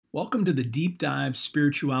Welcome to the Deep Dive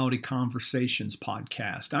Spirituality Conversations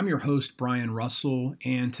podcast. I'm your host, Brian Russell,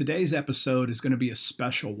 and today's episode is going to be a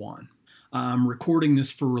special one. I'm recording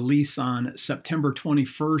this for release on September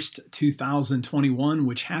 21st, 2021,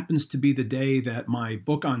 which happens to be the day that my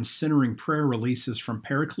book on centering prayer releases from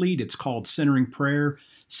Paraclete. It's called Centering Prayer,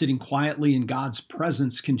 Sitting Quietly in God's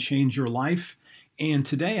Presence Can Change Your Life. And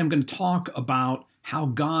today I'm going to talk about how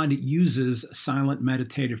God uses silent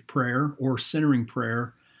meditative prayer or centering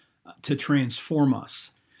prayer to transform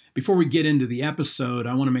us. Before we get into the episode,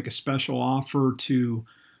 I want to make a special offer to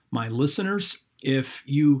my listeners. If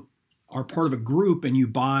you are part of a group and you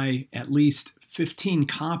buy at least 15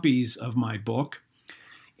 copies of my book,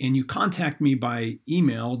 and you contact me by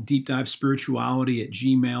email,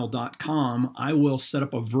 deepdivespirituality@gmail.com, I will set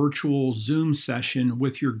up a virtual Zoom session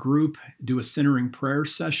with your group, do a centering prayer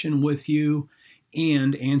session with you,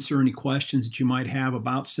 and answer any questions that you might have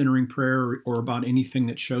about centering prayer or about anything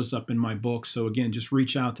that shows up in my book. So again, just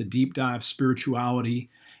reach out to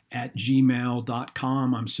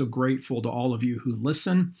deepdivespirituality@gmail.com. I'm so grateful to all of you who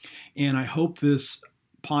listen, and I hope this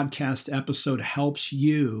podcast episode helps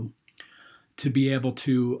you to be able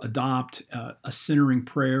to adopt a centering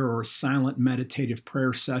prayer or a silent meditative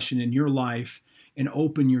prayer session in your life and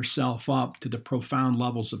open yourself up to the profound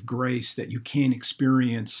levels of grace that you can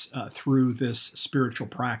experience through this spiritual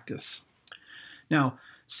practice. Now,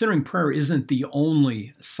 centering prayer isn't the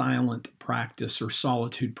only silent practice or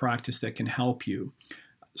solitude practice that can help you.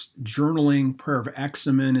 Journaling, prayer of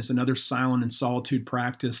examen is another silent and solitude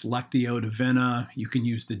practice. Lectio Divina, you can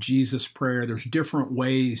use the Jesus prayer. There's different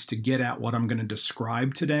ways to get at what I'm going to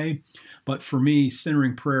describe today. But for me,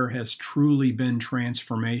 centering prayer has truly been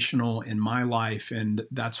transformational in my life, and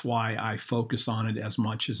that's why I focus on it as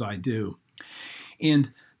much as I do.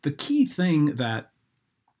 And the key thing that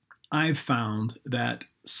I've found that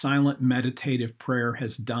silent meditative prayer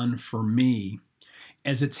has done for me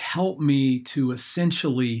as it's helped me to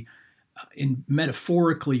essentially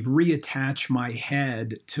metaphorically reattach my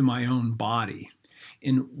head to my own body.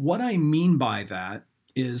 And what I mean by that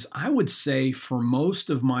is I would say for most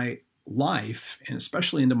of my life, and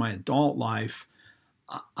especially into my adult life,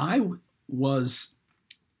 I was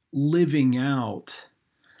living out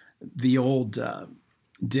the old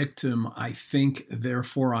dictum, I think,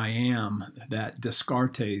 therefore I am, that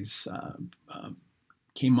Descartes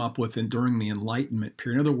came up with during the Enlightenment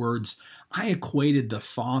period. In other words, I equated the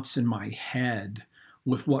thoughts in my head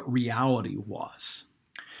with what reality was.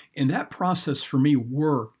 And that process for me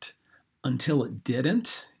worked until it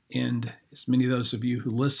didn't. And as many of those of you who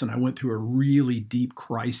listen, I went through a really deep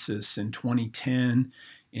crisis in 2010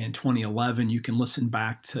 and 2011. You can listen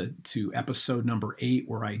back to episode number 8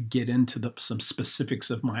 where I get into some specifics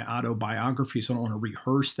of my autobiography, so I don't want to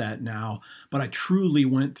rehearse that now. But I truly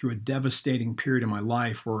went through a devastating period in my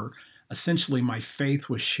life where essentially my faith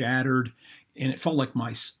was shattered, and it felt like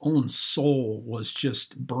my own soul was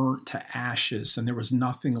just burnt to ashes, and there was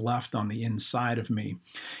nothing left on the inside of me.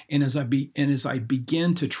 And as I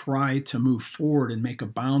began to try to move forward and make a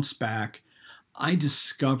bounce back, I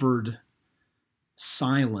discovered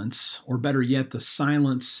silence, or better yet, the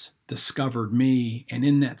silence discovered me. And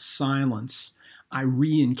in that silence, I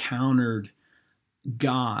re-encountered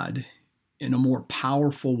God in a more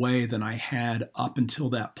powerful way than I had up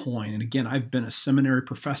until that point. And again, I've been a seminary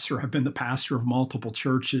professor. I've been the pastor of multiple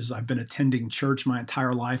churches. I've been attending church my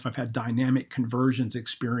entire life. I've had dynamic conversions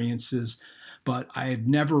experiences, but I have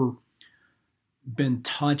never been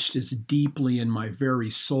touched as deeply in my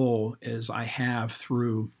very soul as I have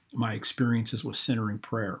through my experiences with centering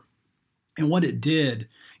prayer. And what it did,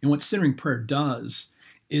 and what centering prayer does,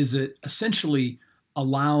 is it essentially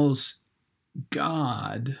allows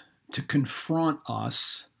God to confront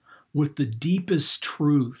us with the deepest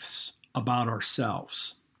truths about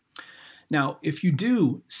ourselves. Now, if you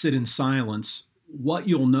do sit in silence, what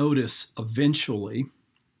you'll notice eventually,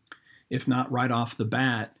 if not right off the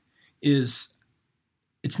bat, is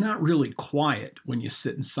it's not really quiet when you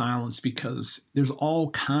sit in silence, because there's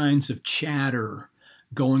all kinds of chatter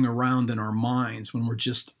going around in our minds when we're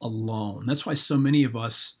just alone. That's why so many of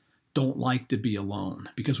us don't like to be alone,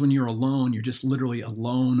 because when you're alone, you're just literally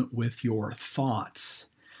alone with your thoughts.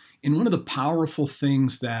 And one of the powerful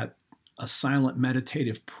things that a silent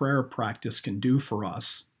meditative prayer practice can do for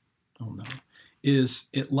us, is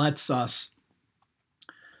it lets us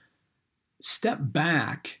step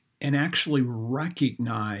back and actually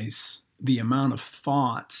recognize the amount of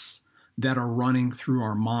thoughts that are running through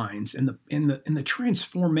our minds. And the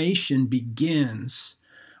transformation begins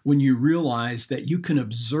when you realize that you can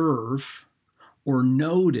observe or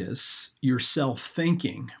notice yourself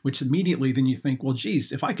thinking, which immediately then you think, well,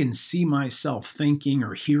 geez, if I can see myself thinking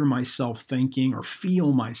or hear myself thinking or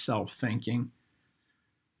feel myself thinking,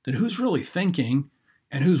 then who's really thinking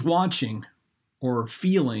and who's watching or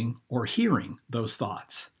feeling or hearing those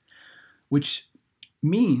thoughts? Which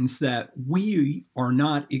means that we are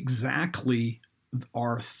not exactly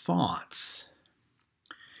our thoughts.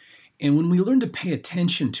 And when we learn to pay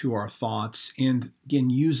attention to our thoughts, and again,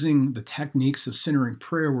 using the techniques of centering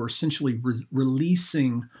prayer, we're essentially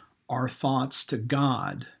releasing our thoughts to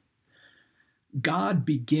God. God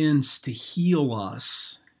begins to heal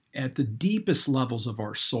us at the deepest levels of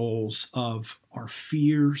our souls, of our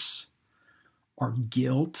fears, our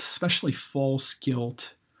guilt, especially false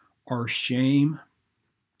guilt, our shame,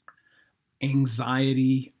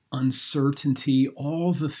 anxiety, uncertainty,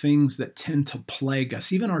 all the things that tend to plague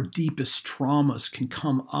us. Even our deepest traumas can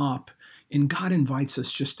come up, and God invites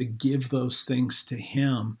us just to give those things to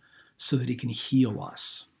Him so that He can heal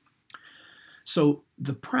us. So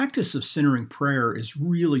the practice of centering prayer is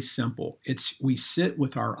really simple. We sit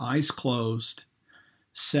with our eyes closed,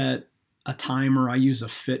 set a timer. I use a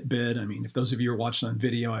Fitbit. I mean, if those of you are watching on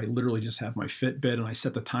video, I literally just have my Fitbit and I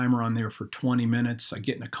set the timer on there for 20 minutes. I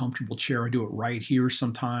get in a comfortable chair. I do it right here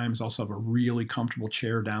sometimes. I also have a really comfortable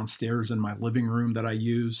chair downstairs in my living room that I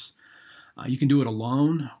use. You can do it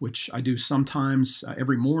alone, which I do sometimes.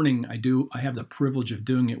 Every morning I have the privilege of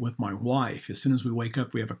doing it with my wife. As soon as we wake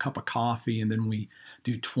up, we have a cup of coffee, and then we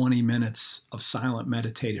do 20 minutes of silent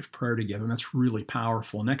meditative prayer together. And that's really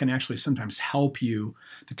powerful. And that can actually sometimes help you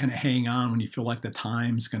to kind of hang on when you feel like the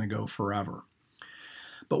time's going to go forever.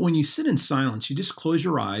 But when you sit in silence, you just close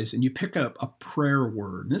your eyes and you pick up a prayer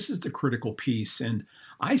word. And this is the critical piece. And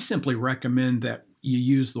I simply recommend that you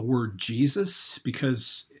use the word Jesus,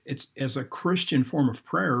 because it's, as a Christian form of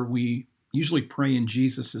prayer, we usually pray in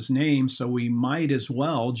Jesus' name, so we might as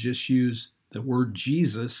well just use the word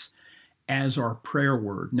Jesus as our prayer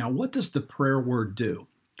word. Now, what does the prayer word do?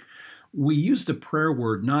 We use the prayer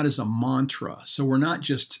word not as a mantra, so we're not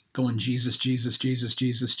just going Jesus, Jesus, Jesus,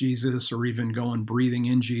 Jesus, Jesus, or even going breathing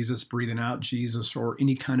in Jesus, breathing out Jesus, or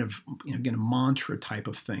any kind of, again, a mantra type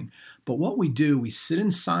of thing. But what we do, we sit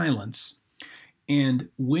in silence. And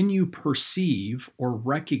when you perceive or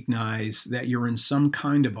recognize that you're in some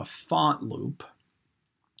kind of a thought loop,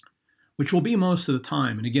 which will be most of the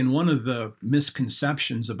time, and again, one of the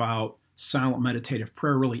misconceptions about silent meditative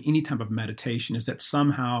prayer, really any type of meditation, is that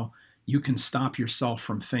somehow you can stop yourself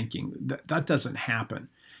from thinking. That doesn't happen.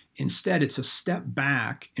 Instead, it's a step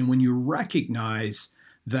back, and when you recognize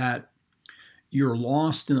that you're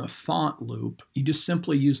lost in a thought loop, you just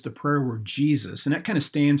simply use the prayer word Jesus. And that kind of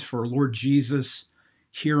stands for, Lord Jesus,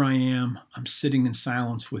 here I am. I'm sitting in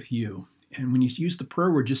silence with you. And when you use the prayer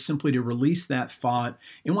word, just simply to release that thought.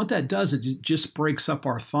 And what that does is it just breaks up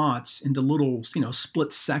our thoughts into little,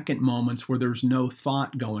 split-second moments where there's no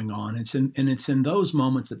thought going on. It's in those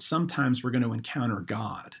moments that sometimes we're going to encounter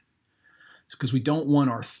God. It's because we don't want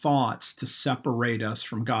our thoughts to separate us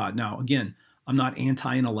from God. Now, again, I'm not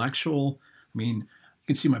anti-intellectual. I mean, you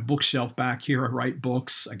can see my bookshelf back here. I write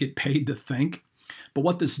books. I get paid to think. But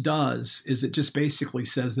what this does is it just basically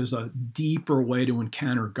says there's a deeper way to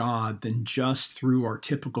encounter God than just through our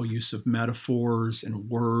typical use of metaphors and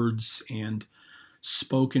words and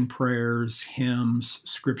spoken prayers, hymns,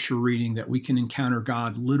 scripture reading, that we can encounter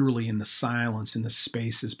God literally in the silence, in the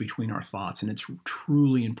spaces between our thoughts. And it's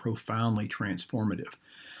truly and profoundly transformative.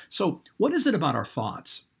 So what is it about our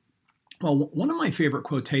thoughts? Well, one of my favorite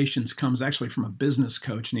quotations comes actually from a business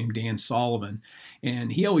coach named Dan Sullivan.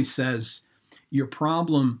 And he always says, your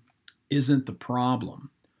problem isn't the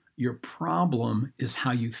problem. Your problem is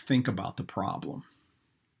how you think about the problem.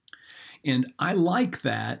 And I like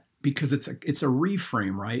that because it's a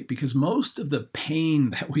reframe, right? Because most of the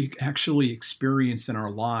pain that we actually experience in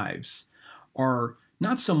our lives are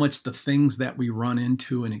not so much the things that we run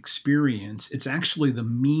into and experience, it's actually the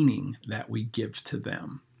meaning that we give to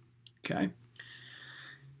them. Okay.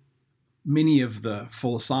 Many of the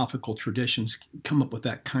philosophical traditions come up with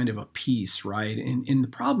that kind of a piece, right? And the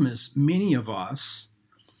problem is many of us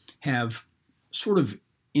have sort of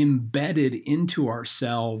embedded into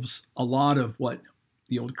ourselves a lot of what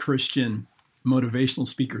the old Christian motivational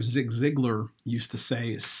speaker Zig Ziglar used to say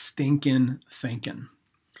is stinking thinking.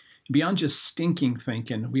 Beyond just stinking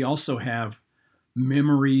thinking, we also have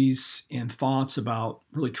memories and thoughts about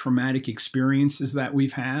really traumatic experiences that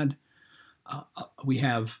we've had. We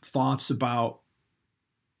have thoughts about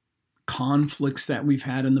conflicts that we've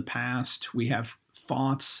had in the past. We have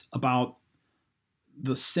thoughts about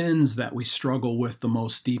the sins that we struggle with the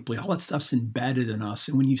most deeply. All that stuff's embedded in us.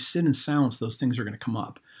 And when you sit in silence, those things are going to come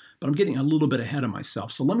up. but I'm getting a little bit ahead of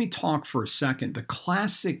myself. So let me talk for a second. The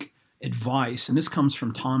classic advice, and this comes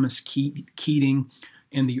from Thomas Keating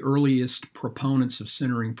and the earliest proponents of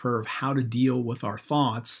centering prayer, of how to deal with our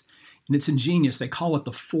thoughts. And it's ingenious. They call it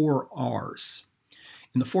the 4 R's.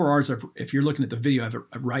 And the 4 R's, if you're looking at the video, I have it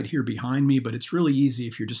right here behind me, but it's really easy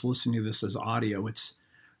if you're just listening to this as audio. It's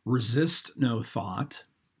resist no thought,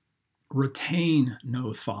 retain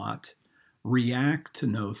no thought, react to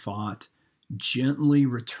no thought, gently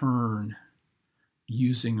return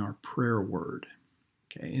using our prayer word.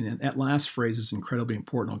 Okay, and that last phrase is incredibly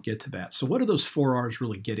important. I'll get to that. So what are those 4 R's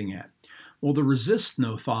really getting at? Well, the resist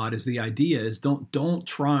no thought is the idea is don't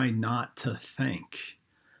try not to think.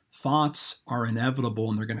 Thoughts are inevitable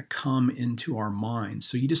and they're going to come into our minds.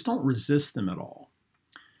 So you just don't resist them at all.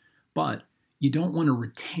 But you don't want to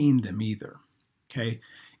retain them either. Okay?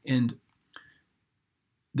 And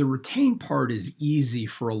the retain part is easy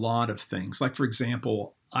for a lot of things. Like, for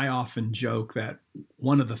example, I often joke that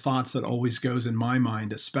one of the thoughts that always goes in my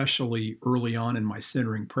mind, especially early on in my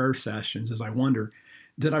centering prayer sessions, is I wonder,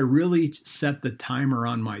 did I really set the timer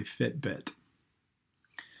on my Fitbit?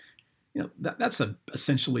 You know, that's a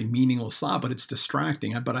essentially meaningless thought, but it's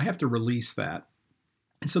distracting. But I have to release that.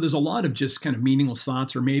 And so there's a lot of just kind of meaningless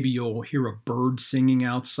thoughts, or maybe you'll hear a bird singing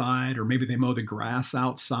outside, or maybe they mow the grass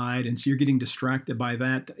outside, and so you're getting distracted by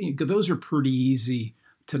that. Those are pretty easy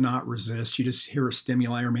to not resist. You just hear a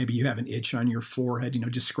stimuli, or maybe you have an itch on your forehead.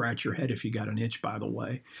 Just scratch your head if you got an itch, by the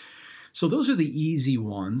way. So those are the easy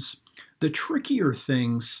ones. The trickier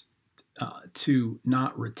things to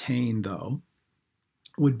not retain, though,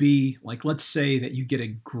 would be like, let's say that you get a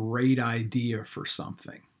great idea for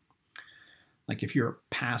something. Like if you're a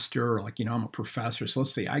pastor, or like, I'm a professor. So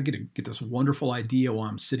let's say I get this wonderful idea while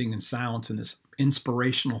I'm sitting in silence, and this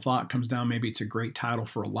inspirational thought comes down. Maybe it's a great title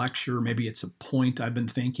for a lecture. Maybe it's a point I've been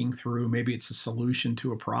thinking through. Maybe it's a solution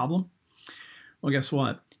to a problem. Well, guess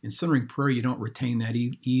what? In centering prayer, you don't retain that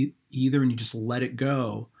either, and you just let it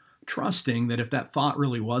go, trusting that if that thought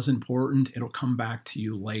really was important, it'll come back to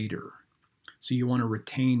you later. So you want to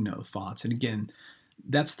retain no thoughts. And again,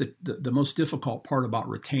 that's the most difficult part about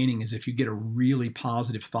retaining, is if you get a really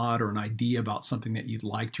positive thought or an idea about something that you'd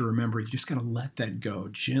like to remember, you just got to let that go.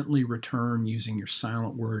 Gently return using your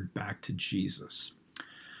silent word back to Jesus.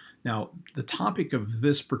 Now, the topic of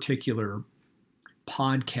this particular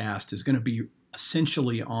podcast is going to be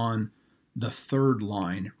essentially on the third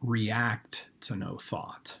line, react to no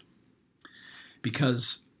thought.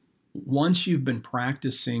 Because once you've been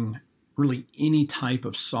practicing really any type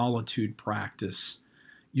of solitude practice,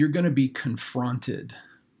 you're going to be confronted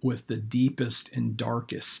with the deepest and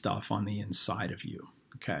darkest stuff on the inside of you.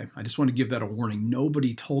 Okay, I just want to give that a warning.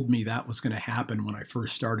 Nobody told me that was going to happen when I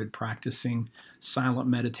first started practicing silent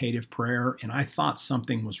meditative prayer, and I thought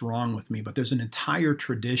something was wrong with me. But there's an entire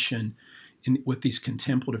tradition with these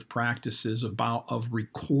contemplative practices of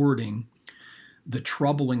recording the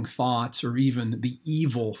troubling thoughts, or even the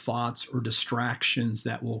evil thoughts or distractions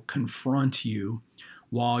that will confront you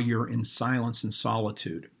while you're in silence and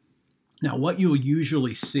solitude. Now, what you'll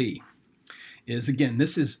usually see is, again,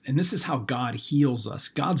 this is how God heals us.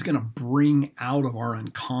 God's going to bring out of our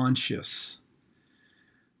unconscious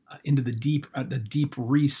into the deep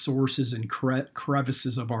resources and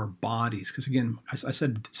crevices of our bodies. Because again, as I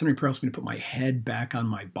said, centering prayer helps me to put my head back on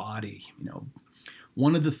my body.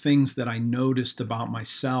 One of the things that I noticed about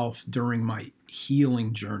myself during my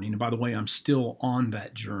healing journey, and by the way, I'm still on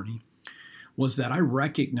that journey, was that I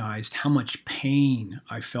recognized how much pain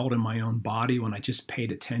I felt in my own body when I just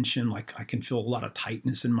paid attention. Like I can feel a lot of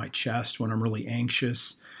tightness in my chest when I'm really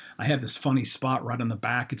anxious. I have this funny spot right on the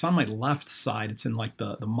back. It's on my left side. It's in like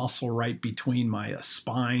the muscle right between my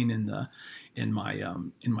spine and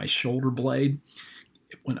my shoulder blade.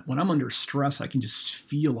 When I'm under stress, I can just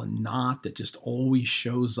feel a knot that just always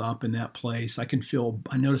shows up in that place. I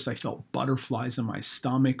noticed I felt butterflies in my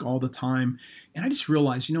stomach all the time. And I just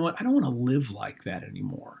realized, you know what? I don't want to live like that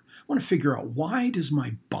anymore. I want to figure out, why does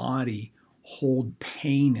my body hold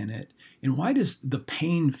pain in it? And why does the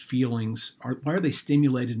pain feelings, why are they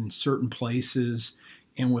stimulated in certain places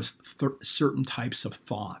and with certain types of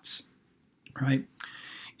thoughts, right?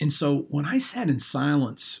 And so when I sat in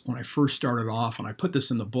silence, when I first started off, and I put this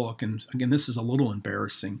in the book, and again, this is a little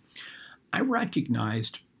embarrassing, I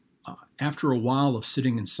recognized after a while of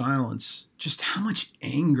sitting in silence just how much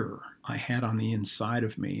anger I had on the inside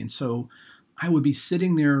of me. And so I would be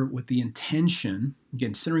sitting there with the intention,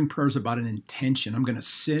 again, centering prayer is about an intention. I'm going to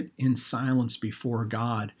sit in silence before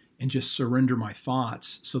God and just surrender my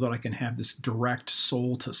thoughts so that I can have this direct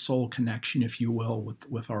soul-to-soul connection, if you will,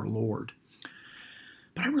 with our Lord.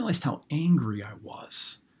 But I realized how angry I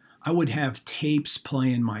was. I would have tapes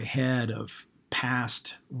play in my head of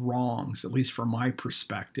past wrongs, at least from my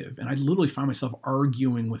perspective. And I'd literally find myself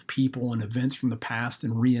arguing with people and events from the past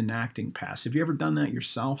and reenacting past. Have you ever done that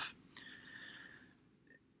yourself?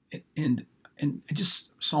 And I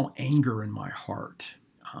just saw anger in my heart.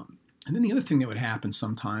 And then the other thing that would happen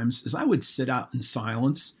sometimes is I would sit out in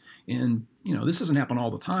silence. And, this doesn't happen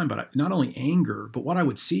all the time, but not only anger, but what I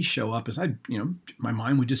would see show up is my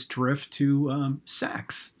mind would just drift to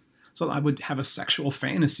sex. So I would have a sexual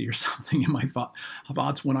fantasy or something in my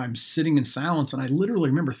thoughts when I'm sitting in silence. And I literally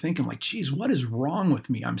remember thinking like, geez, what is wrong with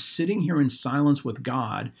me? I'm sitting here in silence with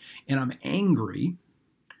God and I'm angry.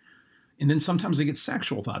 And then sometimes I get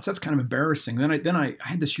sexual thoughts. That's kind of embarrassing. Then I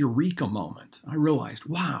had this eureka moment. I realized,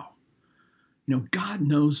 wow, God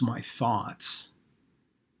knows my thoughts.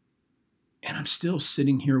 And I'm still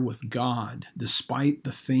sitting here with God despite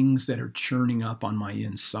the things that are churning up on my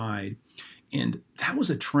inside. And that was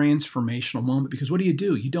a transformational moment because what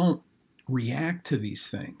do? You don't react to these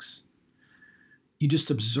things. You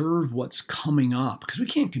just observe what's coming up because we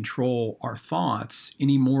can't control our thoughts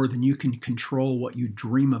any more than you can control what you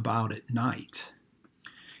dream about at night.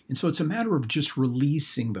 And so it's a matter of just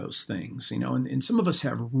releasing those things, and some of us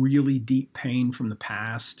have really deep pain from the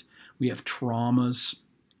past. We have traumas.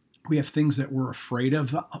 We have things that we're afraid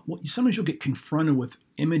of. Sometimes you'll get confronted with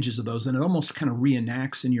images of those and it almost kind of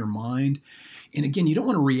reenacts in your mind. And again, you don't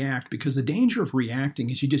want to react because the danger of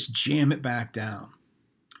reacting is you just jam it back down.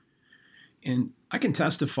 And I can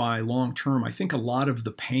testify long term, I think a lot of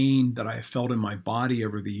the pain that I have felt in my body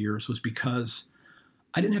over the years was because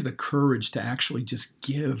I didn't have the courage to actually just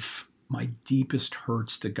give my deepest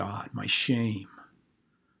hurts to God, my shame,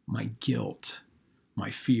 my guilt, my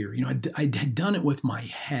fear. I had done it with my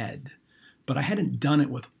head, but I hadn't done it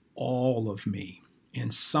with all of me.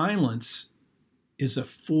 And silence is a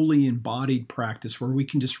fully embodied practice where we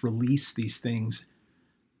can just release these things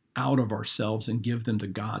out of ourselves and give them to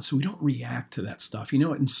God so we don't react to that stuff.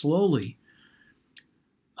 And slowly,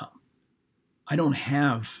 I don't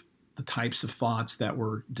have the types of thoughts that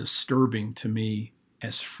were disturbing to me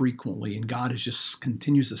as frequently. And God just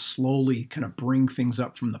continues to slowly kind of bring things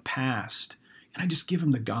up from the past. And I just give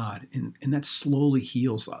them to God, and that slowly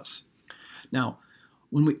heals us. Now,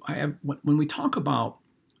 when we talk about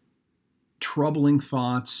troubling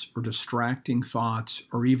thoughts or distracting thoughts,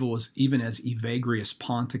 or even as Evagrius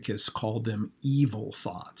Ponticus called them, evil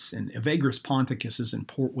thoughts. And Evagrius Ponticus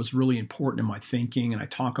was really important in my thinking, and I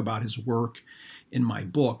talk about his work in my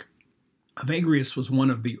book. Evagrius was one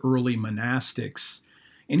of the early monastics,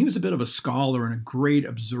 and he was a bit of a scholar and a great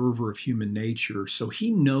observer of human nature. So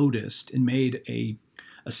he noticed and made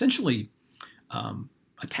essentially a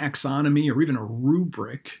taxonomy or even a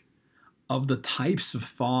rubric of the types of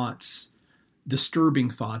thoughts, disturbing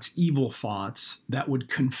thoughts, evil thoughts that would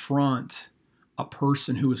confront a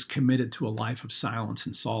person who is committed to a life of silence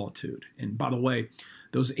and solitude. And by the way,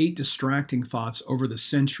 those 8 distracting thoughts over the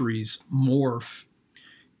centuries morph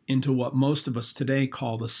into what most of us today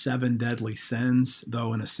call the 7 deadly sins,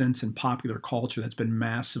 though in a sense in popular culture that's been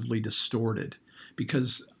massively distorted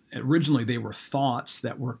because originally they were thoughts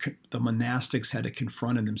that the monastics had to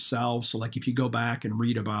confront in themselves. So like if you go back and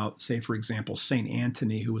read about, say, for example, St.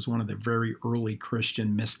 Anthony, who was one of the very early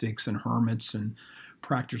Christian mystics and hermits and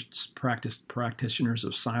practitioners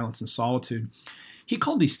of silence and solitude, he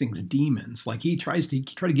called these things demons. Like he tried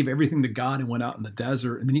to give everything to God and went out in the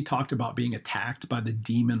desert. And then he talked about being attacked by the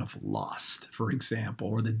demon of lust, for example,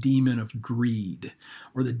 or the demon of greed,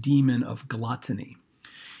 or the demon of gluttony.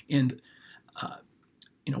 And,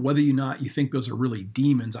 whether or not you think those are really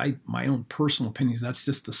demons, my own personal opinion is that's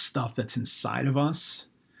just the stuff that's inside of us.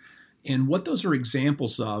 And what those are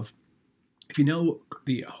examples of, if you know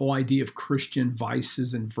the whole idea of Christian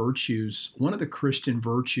vices and virtues, one of the Christian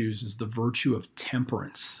virtues is the virtue of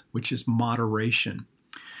temperance, which is moderation.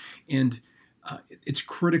 And it's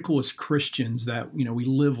critical as Christians that, we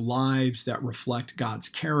live lives that reflect God's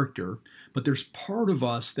character, but there's part of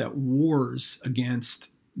us that wars against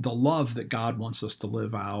the love that God wants us to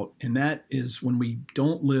live out. And that is when we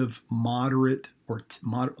don't live moderate or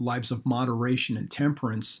lives of moderation and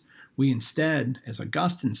temperance. We instead, as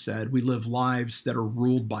Augustine said, we live lives that are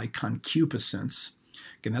ruled by concupiscence.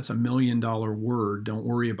 Again, that's $1 million word. Don't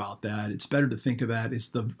worry about that. It's better to think of that as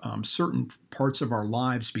the certain parts of our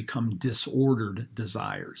lives become disordered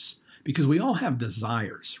desires, because we all have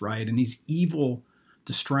desires, right? And these evil,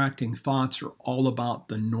 distracting thoughts are all about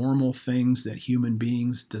the normal things that human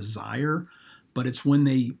beings desire, but it's when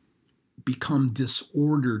they become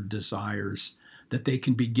disordered desires that they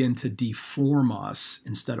can begin to deform us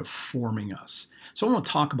instead of forming us. So I want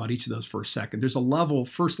to talk about each of those for a second. There's a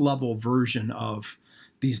first level version of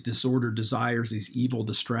these disordered desires, these evil,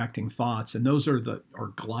 distracting thoughts. And those are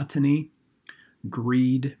gluttony,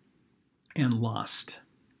 greed, and lust.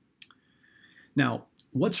 Now,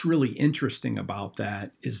 what's really interesting about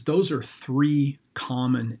that is those are three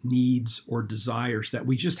common needs or desires that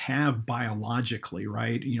we just have biologically,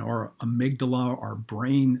 right? Our amygdala, our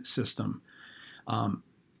brain system,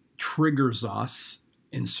 triggers us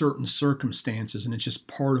in certain circumstances, and it's just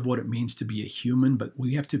part of what it means to be a human. But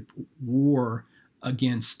we have to war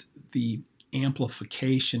against the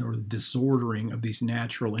amplification or the disordering of these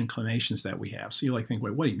natural inclinations that we have. So you think,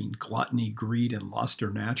 wait, what do you mean gluttony, greed, and lust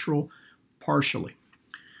are natural? Partially.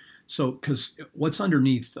 So, because what's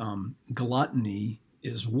underneath gluttony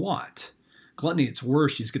is what? Gluttony, it's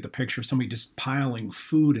worse. You just get the picture of somebody just piling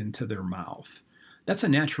food into their mouth. That's a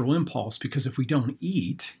natural impulse, because if we don't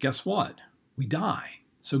eat, guess what? We die.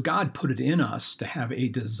 So God put it in us to have a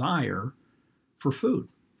desire for food.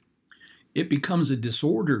 It becomes a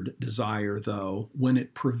disordered desire, though, when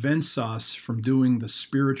it prevents us from doing the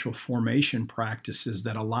spiritual formation practices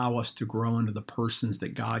that allow us to grow into the persons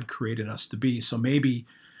that God created us to be. So maybe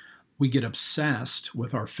we get obsessed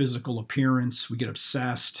with our physical appearance. We get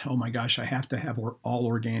obsessed, oh my gosh, I have to have all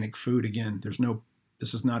organic food again.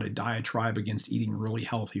 This is not a diatribe against eating really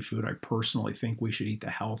healthy food. I personally think we should eat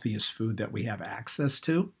the healthiest food that we have access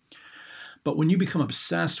to. But when you become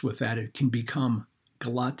obsessed with that, it can become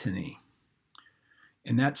gluttony.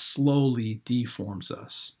 And that slowly deforms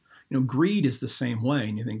us. Greed is the same way.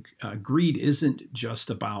 And you think greed isn't just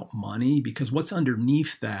about money, because what's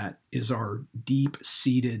underneath that is our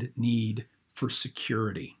deep-seated need for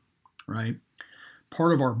security, right?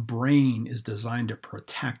 Part of our brain is designed to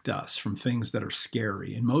protect us from things that are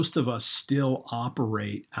scary. And most of us still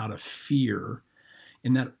operate out of fear.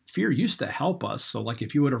 And that fear used to help us. So like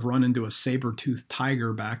if you would have run into a saber-toothed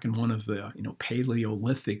tiger back in one of the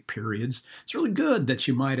Paleolithic periods, it's really good that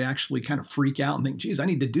you might actually kind of freak out and think, geez, I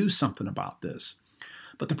need to do something about this.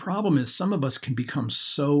 But the problem is some of us can become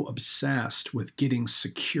so obsessed with getting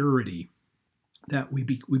security that we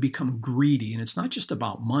become greedy. And it's not just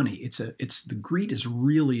about money. The greed is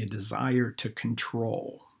really a desire to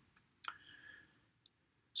control.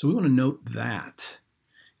 So we want to note that.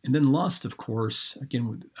 And then lust, of course,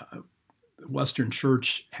 again, the Western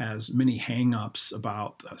church has many hang-ups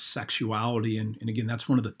about sexuality. And again, that's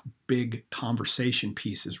one of the big conversation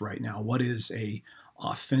pieces right now. What is a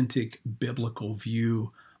authentic biblical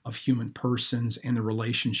view of human persons and the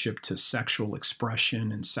relationship to sexual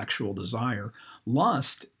expression and sexual desire?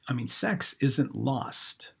 Sex isn't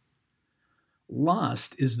lust.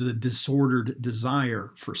 Lust is the disordered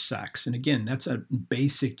desire for sex. And again, that's a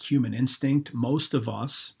basic human instinct. Most of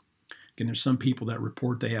us, again, there's some people that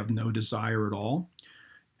report they have no desire at all,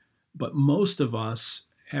 but most of us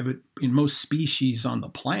have it in most species on the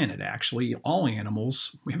planet, actually, all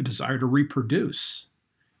animals, we have a desire to reproduce.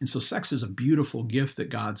 And so sex is a beautiful gift that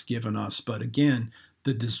God's given us. But again,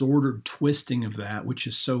 the disordered twisting of that, which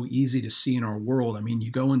is so easy to see in our world. You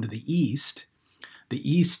go into the East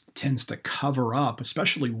tends to cover up,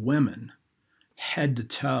 especially women, head to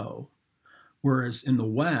toe, whereas in the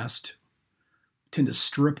West, tend to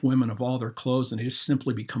strip women of all their clothes and they just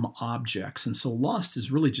simply become objects. And so lust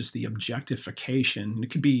is really just the objectification. And it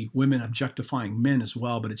could be women objectifying men as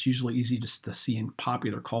well, but it's usually easy just to see in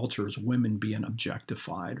popular culture as women being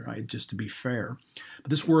objectified, right? Just to be fair.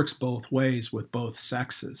 But this works both ways with both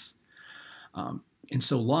sexes. And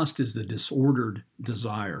so lust is the disordered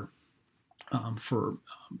desire for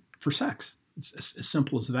sex. It's as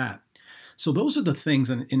simple as that. So those are the things,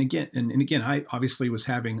 and again, I obviously was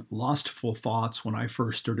having lustful thoughts when I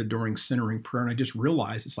first started during centering prayer, and I just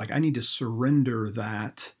realized it's like I need to surrender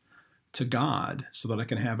that to God so that I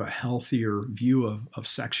can have a healthier view of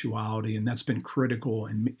sexuality, and that's been critical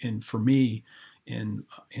and for me in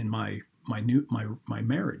my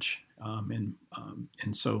marriage. And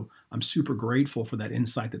so I'm super grateful for that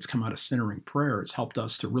insight that's come out of centering prayer. It's helped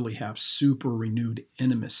us to really have super renewed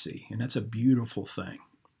intimacy, and that's a beautiful thing.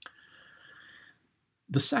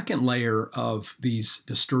 The second layer of these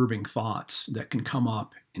disturbing thoughts that can come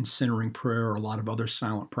up in centering prayer or a lot of other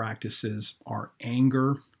silent practices are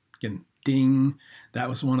anger. Again, ding, that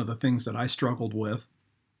was one of the things that I struggled with.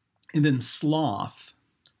 And then sloth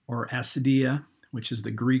or asidia, which is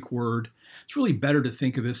the Greek word. It's really better to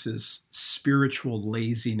think of this as spiritual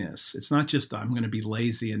laziness. It's not just I'm going to be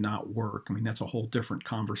lazy and not work. That's a whole different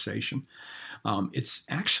conversation. It's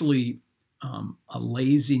actually a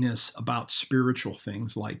laziness about spiritual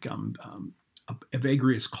things, like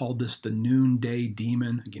Evagrius called this the noonday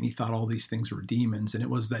demon. Again, he thought all these things were demons, and it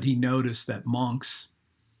was that he noticed that monks,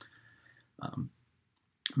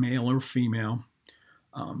 male or female,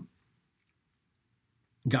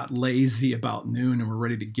 got lazy about noon and were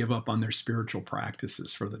ready to give up on their spiritual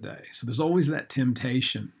practices for the day. So there's always that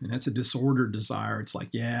temptation, and that's a disordered desire. It's like,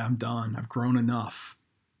 yeah, I'm done. I've grown enough.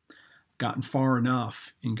 I've gotten far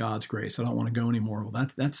enough in God's grace. I don't want to go anymore. Well,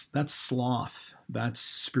 that's sloth. That's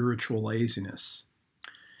spiritual laziness.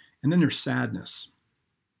 And then there's sadness.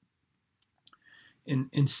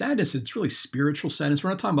 In sadness, it's really spiritual sadness.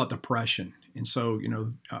 We're not talking about depression. And so,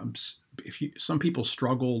 some people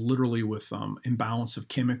struggle literally with imbalance of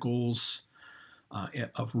chemicals,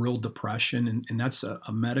 of real depression, and that's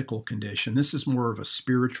a medical condition. This is more of a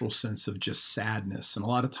spiritual sense of just sadness. And a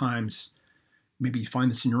lot of times, maybe you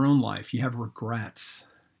find this in your own life. You have regrets.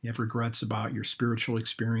 You have regrets about your spiritual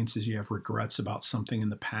experiences. You have regrets about something in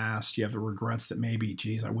the past. You have regrets that maybe,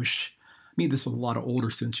 geez, I mean, this is a lot of older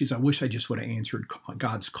students. Geez, I wish I just would have answered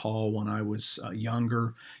God's call when I was younger.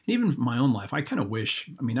 And even in my own life, I kind of wish,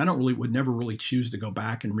 would never really choose to go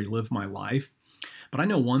back and relive my life. But I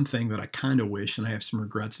know one thing that I kind of wish, and I have some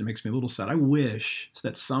regrets that makes me a little sad. I wish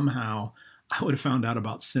that somehow I would have found out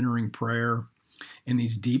about centering prayer and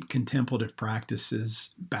these deep contemplative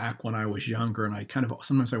practices back when I was younger. And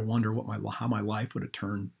sometimes I wonder how my life would have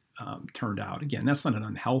turned out. Again, that's not an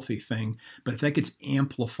unhealthy thing, but if that gets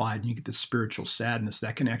amplified and you get the spiritual sadness,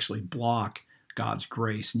 that can actually block God's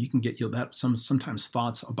grace, and you can get sometimes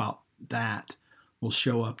thoughts about that will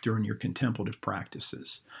show up during your contemplative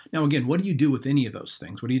practices. Now, again, what do you do with any of those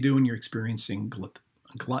things? What do you do when you're experiencing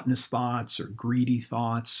gluttonous thoughts or greedy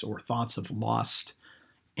thoughts or thoughts of lust,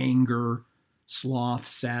 anger, sloth,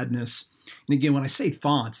 sadness? And again, when I say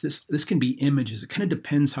thoughts, this can be images. It kind of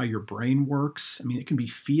depends how your brain works. I mean, it can be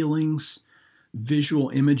feelings,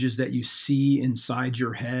 visual images that you see inside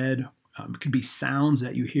your head. It could be sounds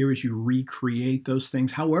that you hear as you recreate those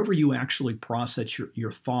things. However you actually process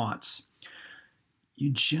your thoughts,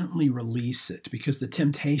 you gently release it, because the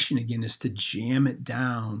temptation, again, is to jam it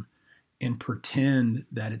down and pretend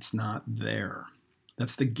that it's not there.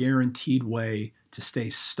 That's the guaranteed way to stay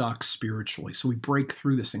stuck spiritually. So we break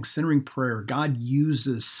through this thing. Centering prayer, God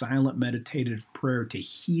uses silent meditative prayer to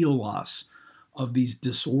heal us of these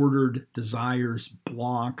disordered desires,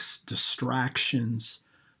 blocks, distractions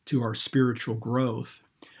to our spiritual growth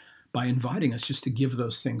by inviting us just to give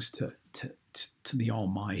those things to the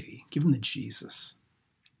Almighty. Give them to Jesus.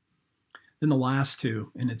 Then the last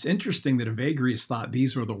two, and it's interesting that Evagrius thought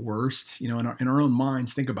these were the worst. In our own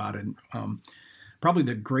minds, think about it. Probably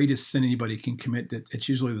the greatest sin anybody can commit, that it's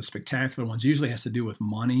usually the spectacular ones, usually has to do with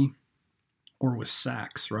money or with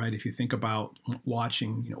sex, right? If you think about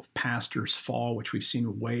watching, pastors fall, which we've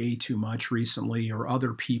seen way too much recently, or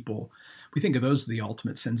other people, we think of those as the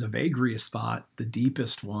ultimate sins. Evagrius thought the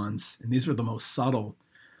deepest ones, and these were the most subtle,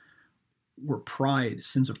 were pride,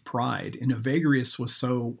 sins of pride. And Evagrius was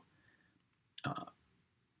so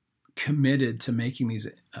committed to making these,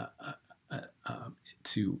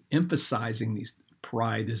 to emphasizing these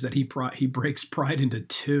pride, is that he breaks pride into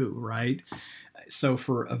two, right? So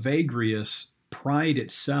for Evagrius, pride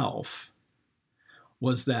itself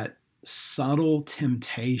was that subtle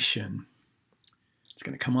temptation, it's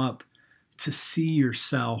going to come up, to see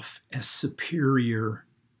yourself as superior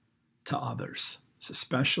to others,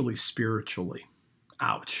 especially spiritually.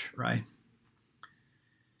 Ouch, right?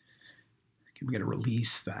 We got to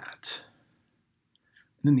release that.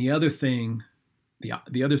 And then the other thing,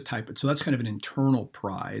 the other type, so that's kind of an internal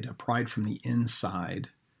pride, a pride from the inside.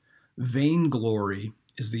 Vainglory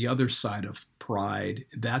is the other side of pride.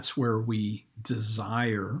 That's where we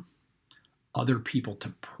desire other people to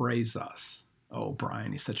praise us. Oh,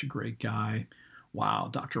 Brian, he's such a great guy. Wow,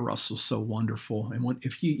 Dr. Russell's so wonderful. And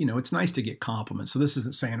it's nice to get compliments. So this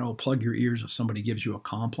isn't saying, oh, plug your ears if somebody gives you a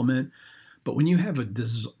compliment. But when you have a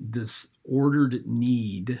disordered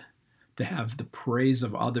need to have the praise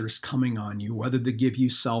of others coming on you, whether to give you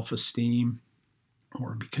self-esteem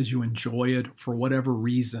or because you enjoy it for whatever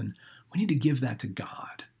reason, we need to give that to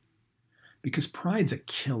God. Because pride's a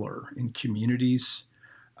killer in communities.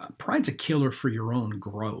 Pride's a killer for your own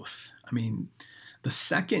growth. I mean, the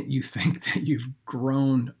second you think that you've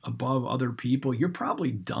grown above other people, you're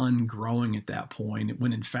probably done growing at that point,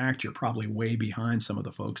 when in fact you're probably way behind some of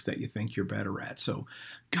the folks that you think you're better at. So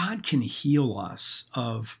God can heal us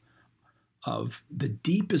of the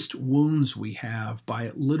deepest wounds we have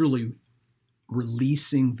by literally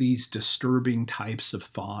releasing these disturbing types of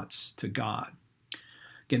thoughts to God.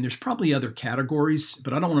 Again, there's probably other categories,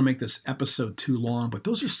 but I don't want to make this episode too long, but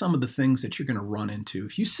those are some of the things that you're going to run into.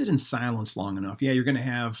 If you sit in silence long enough, you're going to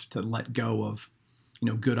have to let go of,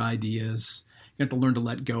 good ideas. You have to learn to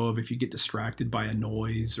let go of if you get distracted by a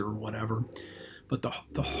noise or whatever. But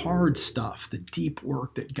the hard stuff, the deep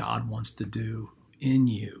work that God wants to do in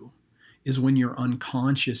you, is when your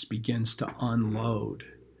unconscious begins to unload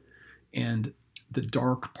and the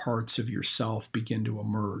dark parts of yourself begin to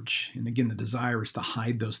emerge. And again, the desire is to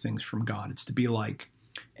hide those things from God. It's to be like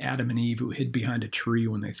Adam and Eve, who hid behind a tree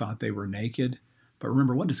when they thought they were naked. But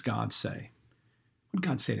remember, what does God say? What did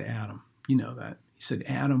God say to Adam? You know that. He said,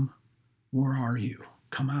 Adam, where are you?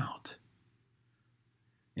 Come out.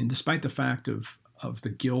 And despite the fact of the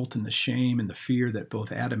guilt and the shame and the fear that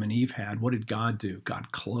both Adam and Eve had, what did God do?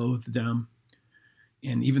 God clothed them.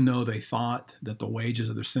 And even though they thought that the wages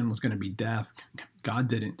of their sin was going to be death, God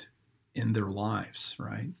didn't end their lives,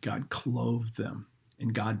 right? God clothed them,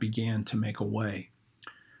 and God began to make a way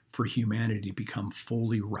for humanity to become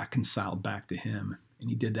fully reconciled back to him. And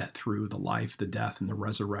he did that through the life, the death, and the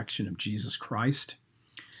resurrection of Jesus Christ.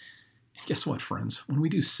 And guess what, friends? When we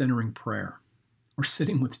do centering prayer, we're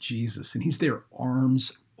sitting with Jesus, and he's there,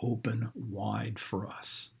 arms open wide for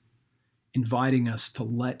us, inviting us to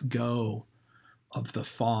let go of the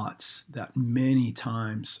thoughts that many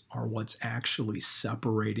times are what's actually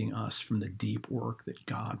separating us from the deep work that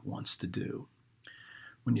God wants to do.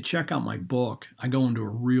 When you check out my book, I go into a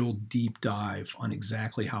real deep dive on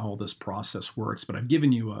exactly how all this process works, but I've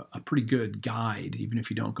given you a pretty good guide, even if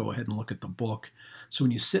you don't go ahead and look at the book. So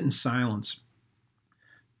when you sit in silence,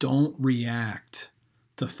 don't react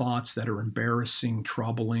to thoughts that are embarrassing,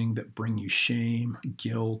 troubling, that bring you shame,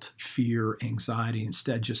 guilt, fear, anxiety.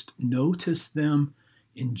 Instead, just notice them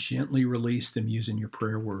and gently release them using your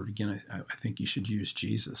prayer word. Again, I think you should use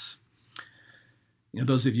Jesus. You know,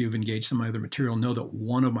 those of you who've engaged some of my other material know that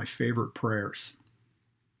one of my favorite prayers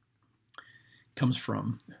comes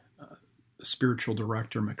from the spiritual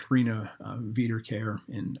director, Macrina Wiederkehr,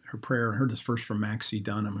 in her prayer. I heard this first from Maxie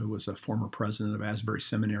Dunham, who was a former president of Asbury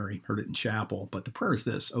Seminary. Heard it in chapel. But the prayer is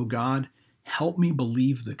this: Oh God, help me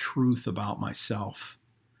believe the truth about myself,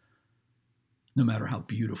 no matter how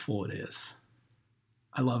beautiful it is.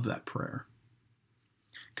 I love that prayer,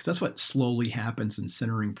 because that's what slowly happens in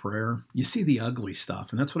centering prayer. You see the ugly stuff,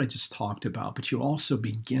 and that's what I just talked about, but you also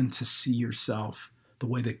begin to see yourself the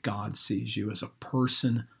way that God sees you, as a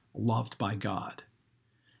person loved by God,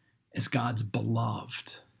 as God's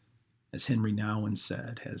beloved, as Henry Nouwen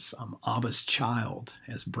said, as Abba's child,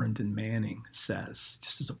 as Brendan Manning says,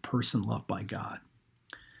 just as a person loved by God.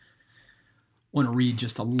 I want to read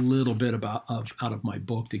just a little bit out of my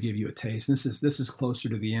book to give you a taste. And this is closer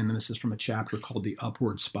to the end, and this is from a chapter called The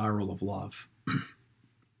Upward Spiral of Love.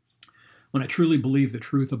 When I truly believe the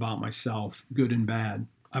truth about myself, good and bad,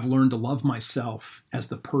 I've learned to love myself as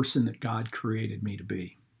the person that God created me to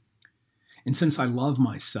be. And since I love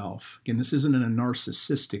myself, again, this isn't in a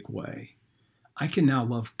narcissistic way, I can now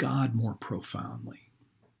love God more profoundly.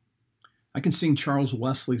 I can sing Charles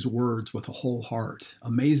Wesley's words with a whole heart.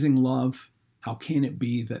 Amazing love, how can it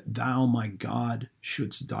be that thou, my God,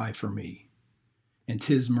 shouldst die for me? And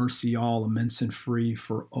 'tis mercy all immense and free,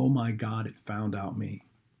 for, oh my God, it found out me.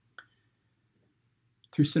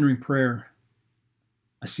 Through centering prayer,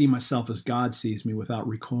 I see myself as God sees me without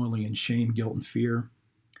recoiling in shame, guilt, and fear.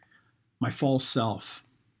 My false self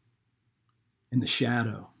and the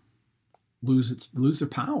shadow lose their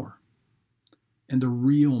power. And the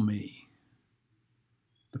real me,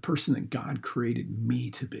 the person that God created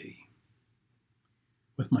me to be,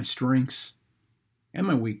 with my strengths and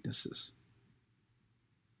my weaknesses,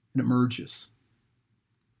 it emerges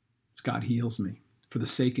as God heals me. For the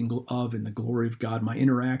sake of and the glory of God, my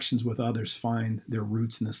interactions with others find their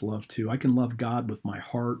roots in this love too. I can love God with my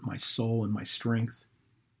heart, my soul, and my strength.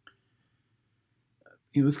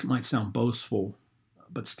 You know, this might sound boastful,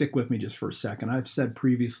 but stick with me just for a second. I've said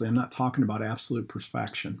previously, I'm not talking about absolute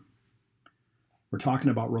perfection. We're talking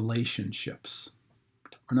about relationships.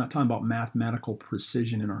 We're not talking about mathematical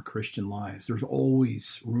precision in our Christian lives. There's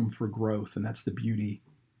always room for growth, and that's the beauty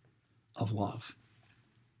of love.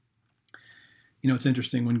 You know, it's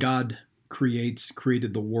interesting. When God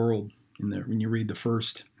created the world, when you read the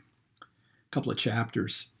first couple of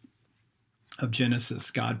chapters of Genesis,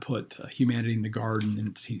 God put humanity in the garden,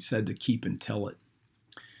 and he said to keep and till it.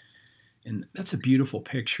 And that's a beautiful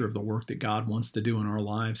picture of the work that God wants to do in our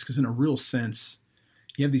lives, because in a real sense,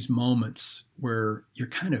 you have these moments where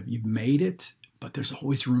you've made it, but there's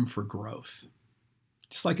always room for growth.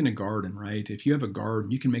 Just like in a garden, right? If you have a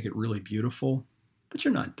garden, you can make it really beautiful, but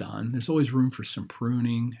you're not done. There's always room for some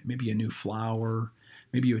pruning, maybe a new flower.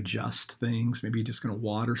 Maybe you adjust things. Maybe you're just going to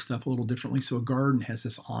water stuff a little differently. So a garden has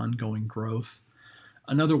this ongoing growth.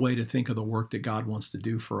 Another way to think of the work that God wants to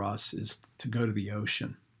do for us is to go to the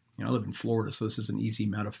ocean. You know, I live in Florida, so this is an easy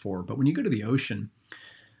metaphor. But when you go to the ocean,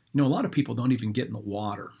 you know, a lot of people don't even get in the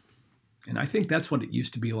water. And I think that's what it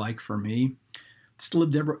used to be like for me. Just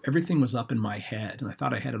lived everything was up in my head, and I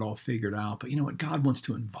thought I had it all figured out. But you know what? God wants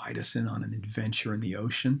to invite us in on an adventure in the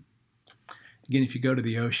ocean. Again, if you go to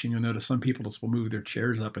the ocean, you'll notice some people just will move their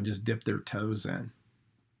chairs up and just dip their toes in.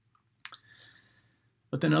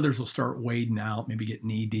 But then others will start wading out, maybe get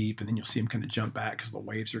knee deep, and then you'll see them kind of jump back because the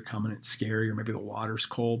waves are coming. It's scary, or maybe the water's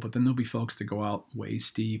cold. But then there'll be folks that go out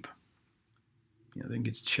waist deep. Then it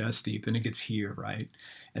gets chest deep, then it gets here, right?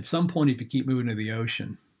 At some point, if you keep moving to the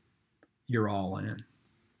ocean, you're all in.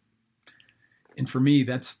 And for me,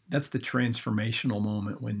 that's the transformational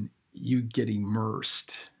moment when you get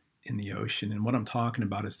immersed in the ocean. And what I'm talking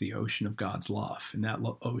about is the ocean of God's love. And that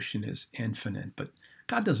ocean is infinite. But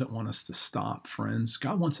God doesn't want us to stop, friends.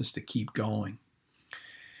 God wants us to keep going.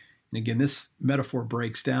 And again, this metaphor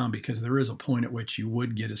breaks down because there is a point at which you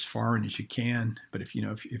would get as far in as you can. But if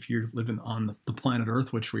you're living on the planet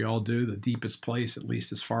Earth, which we all do, the deepest place, at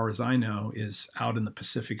least as far as I know, is out in the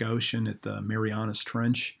Pacific Ocean at the Marianas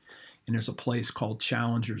Trench. And there's a place called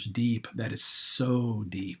Challenger's Deep that is so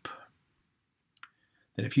deep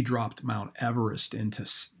that if you dropped Mount Everest into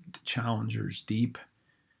Challenger's Deep,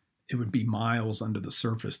 it would be miles under the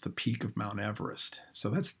surface, the peak of Mount Everest. So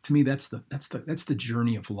that's the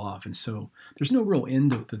journey of love. And so there's no real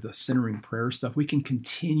end to the centering prayer stuff. We can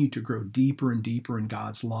continue to grow deeper and deeper in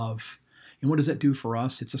God's love. And what does that do for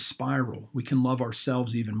us? It's a spiral. We can love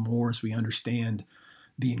ourselves even more as we understand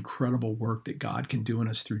the incredible work that God can do in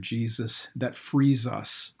us through Jesus. That frees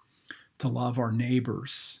us to love our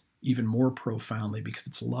neighbors even more profoundly, because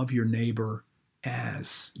it's love your neighbor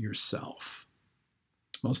as yourself.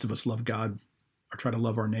 Most of us love God or try to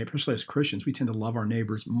love our neighbors, especially as Christians. We tend to love our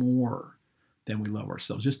neighbors more than we love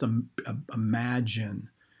ourselves. Just imagine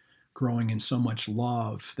growing in so much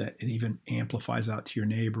love that it even amplifies out to your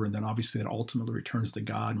neighbor. And then obviously that ultimately returns to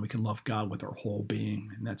God, and we can love God with our whole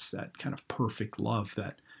being. And that's that kind of perfect love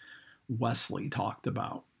that Wesley talked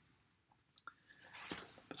about.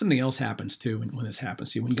 But something else happens too when this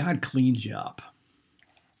happens. See, when God cleans you up,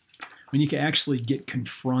 when you can actually get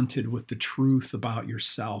confronted with the truth about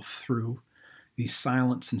yourself through these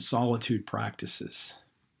silence and solitude practices,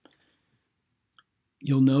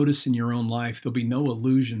 you'll notice in your own life there'll be no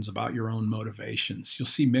illusions about your own motivations. You'll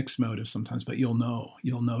see mixed motives sometimes, but you'll know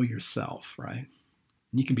yourself, right?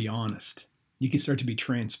 And you can be honest. You can start to be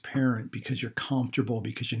transparent because you're comfortable,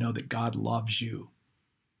 because you know that God loves you,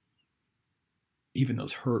 even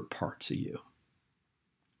those hurt parts of you.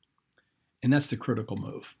 And that's the critical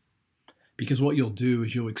move. Because what you'll do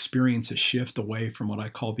is you'll experience a shift away from what I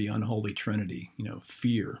call the unholy trinity,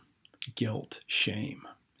 fear, guilt, shame.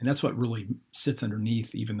 And that's what really sits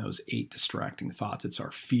underneath even those 8 distracting thoughts. It's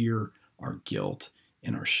our fear, our guilt,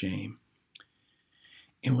 and our shame.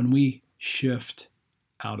 And when we shift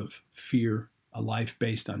out of fear, a life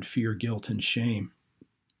based on fear, guilt, and shame,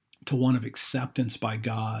 to one of acceptance by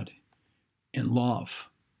God and love,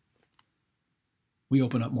 we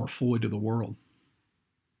open up more fully to the world.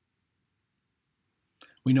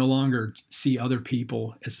 We no longer see other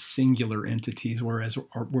people as singular entities, whereas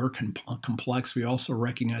we're complex. We also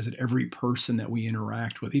recognize that every person that we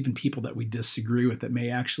interact with, even people that we disagree with that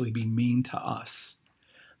may actually be mean to us,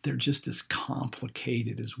 they're just as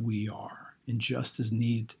complicated as we are and just as in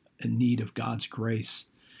need of God's grace.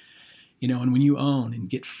 And when you own and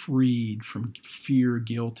get freed from fear,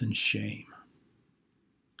 guilt, and shame,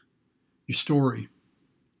 your story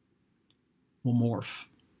will morph.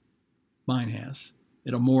 Mine has.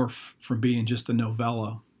 It'll morph from being just a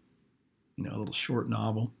novella, a little short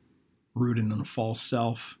novel rooted in a false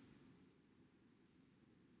self,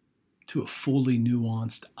 to a fully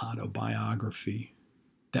nuanced autobiography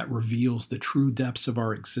that reveals the true depths of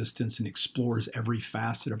our existence and explores every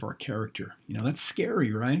facet of our character. That's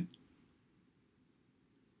scary, right?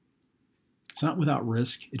 It's not without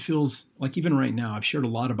risk. It feels like, even right now, I've shared a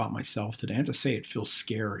lot about myself today. I have to say it feels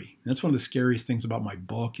scary. And that's one of the scariest things about my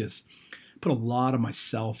book is put a lot of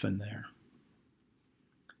myself in there.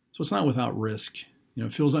 So it's not without risk.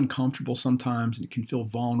 It feels uncomfortable sometimes, and it can feel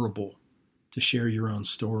vulnerable to share your own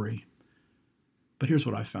story. But here's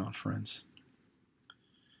what I found, friends.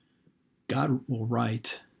 God will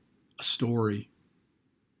write a story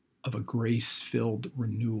of a grace-filled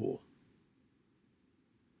renewal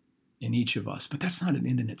in each of us. But that's not an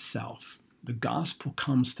end in itself. The gospel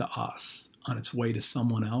comes to us on its way to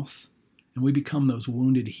someone else, and we become those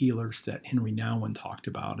wounded healers that Henry Nouwen talked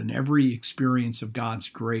about. And every experience of God's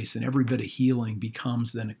grace and every bit of healing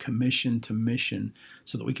becomes then a commission to mission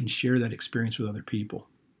so that we can share that experience with other people.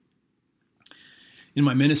 In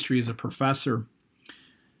my ministry as a professor,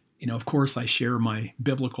 of course, I share my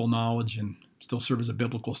biblical knowledge and still serve as a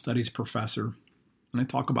biblical studies professor. And I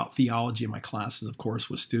talk about theology in my classes, of course,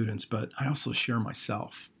 with students, but I also share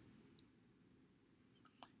myself.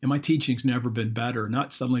 And my teaching's never been better,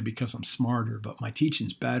 not suddenly because I'm smarter, but my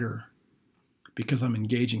teaching's better because I'm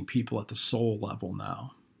engaging people at the soul level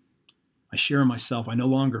now. I share myself. I no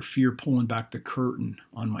longer fear pulling back the curtain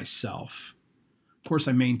on myself. Of course,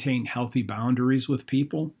 I maintain healthy boundaries with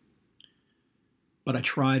people, but I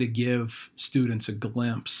try to give students a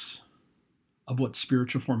glimpse of what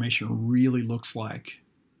spiritual formation really looks like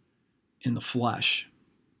in the flesh.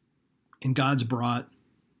 And God's brought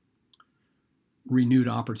renewed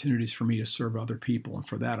opportunities for me to serve other people, and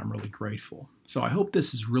for that I'm really grateful. So I hope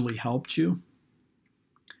this has really helped you.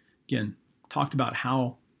 Again, talked about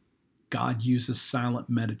how God uses silent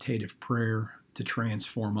meditative prayer to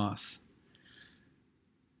transform us.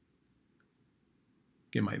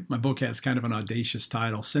 Again, my book has kind of an audacious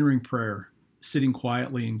title, Centering Prayer, Sitting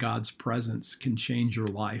Quietly in God's Presence Can Change Your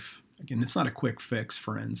Life. Again, it's not a quick fix,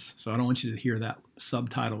 friends, so I don't want you to hear that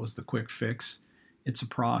subtitle as the quick fix. It's a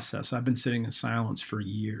process. I've been sitting in silence for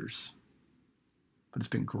years, but it's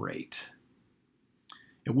been great.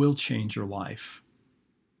 It will change your life.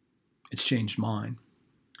 It's changed mine.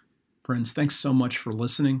 Friends, thanks so much for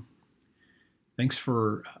listening. Thanks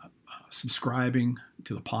for subscribing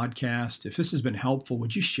to the podcast. If this has been helpful,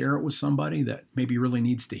 would you share it with somebody that maybe really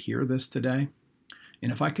needs to hear this today?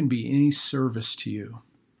 And if I can be any service to you,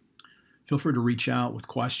 feel free to reach out with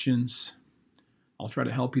questions. I'll try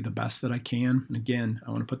to help you the best that I can. And again,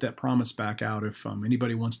 I want to put that promise back out. If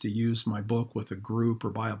anybody wants to use my book with a group or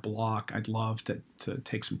buy a block, I'd love to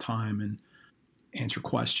take some time and answer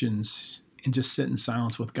questions and just sit in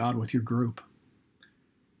silence with God with your group.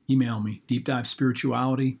 Email me,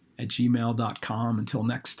 deepdivespirituality@gmail.com. Until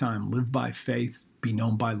next time, live by faith, be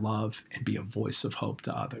known by love, and be a voice of hope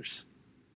to others.